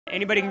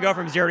Anybody can go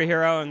from 0 to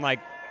hero in like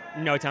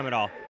no time at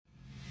all.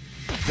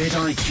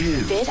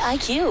 vidIQ.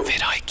 vidIQ.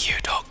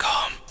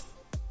 vidIQ.com.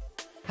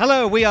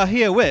 Hello, we are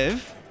here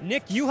with...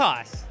 Nick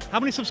Uhas. How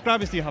many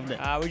subscribers do you have, Nick?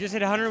 We just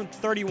hit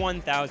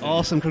 131,000.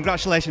 Awesome,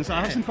 congratulations. So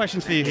I have some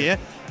questions for you here.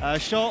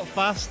 Short,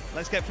 fast,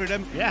 let's get through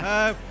them.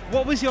 Yeah.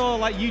 What was your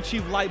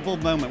YouTube light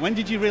bulb moment? When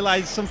did you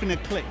realize something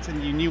had clicked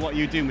and you knew what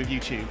you were doing with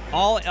YouTube?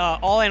 All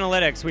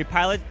analytics. We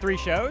piloted 3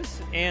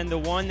 shows, and the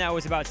one that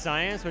was about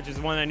science, which is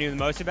the one I knew the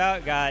most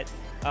about, got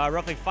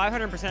roughly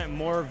 500%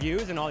 more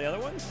views than all the other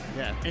ones.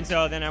 Yeah. And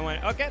so then I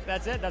went, okay,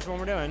 that's it. That's what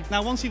we're doing.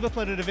 Now, once you've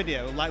uploaded a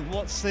video, like,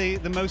 what's the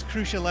most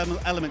crucial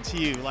element to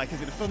you? Like,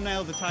 is it the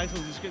thumbnail, the title,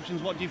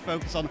 descriptions? What do you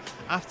focus on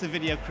after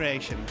video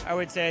creation? I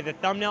would say the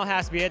thumbnail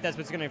has to be it. That's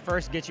what's going to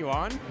first get you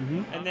on.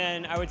 And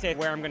then I would say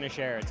where I'm going to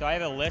share it. So I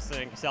have a list,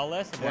 an Excel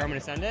list of where I'm going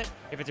to send it.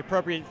 If it's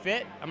appropriate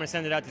fit, I'm going to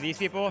send it out to these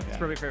people. If it's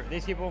appropriate fit for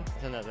these people,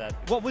 send it out to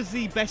that. What was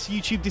the best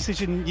YouTube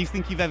decision you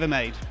think you've ever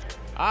made?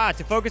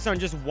 To focus on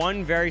just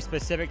one very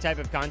specific type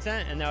of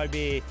content, and that would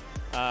be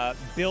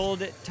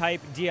build type,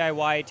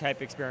 DIY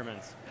type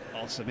experiments.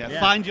 Awesome, yeah.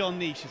 Find your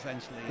niche,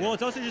 essentially. Yeah. Well,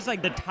 it's also just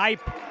like the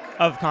type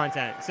of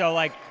content. So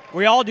like,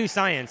 we all do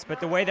science, but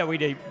the way that we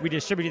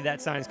distributed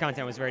that science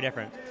content was very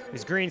different. It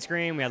was green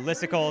screen, we had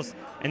listicles,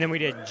 and then we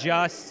did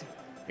just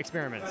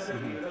experiments.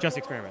 Just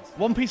experiments.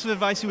 One piece of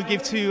advice you would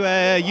give to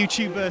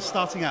YouTubers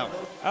starting out?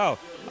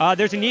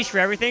 There's a niche for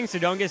everything, so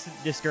don't get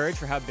discouraged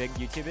for how big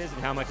YouTube is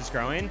and how much it's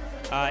growing.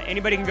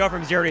 Anybody can go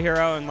from 0 to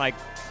hero in like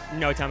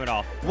no time at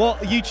all. What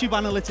YouTube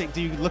analytic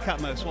do you look at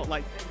most?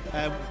 What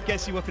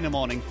gets you up in the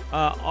morning?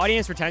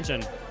 Audience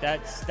retention.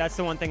 That's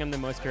the one thing I'm the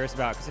most curious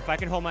about, because if I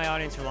can hold my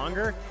audience for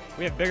longer,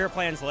 we have bigger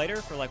plans later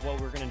for like what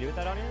we're going to do with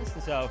that audience.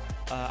 And so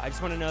I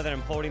just want to know that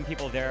I'm holding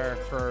people there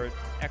for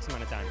X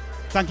amount of time.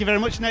 Thank you very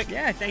much, Nick.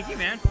 Yeah, thank you,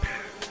 man.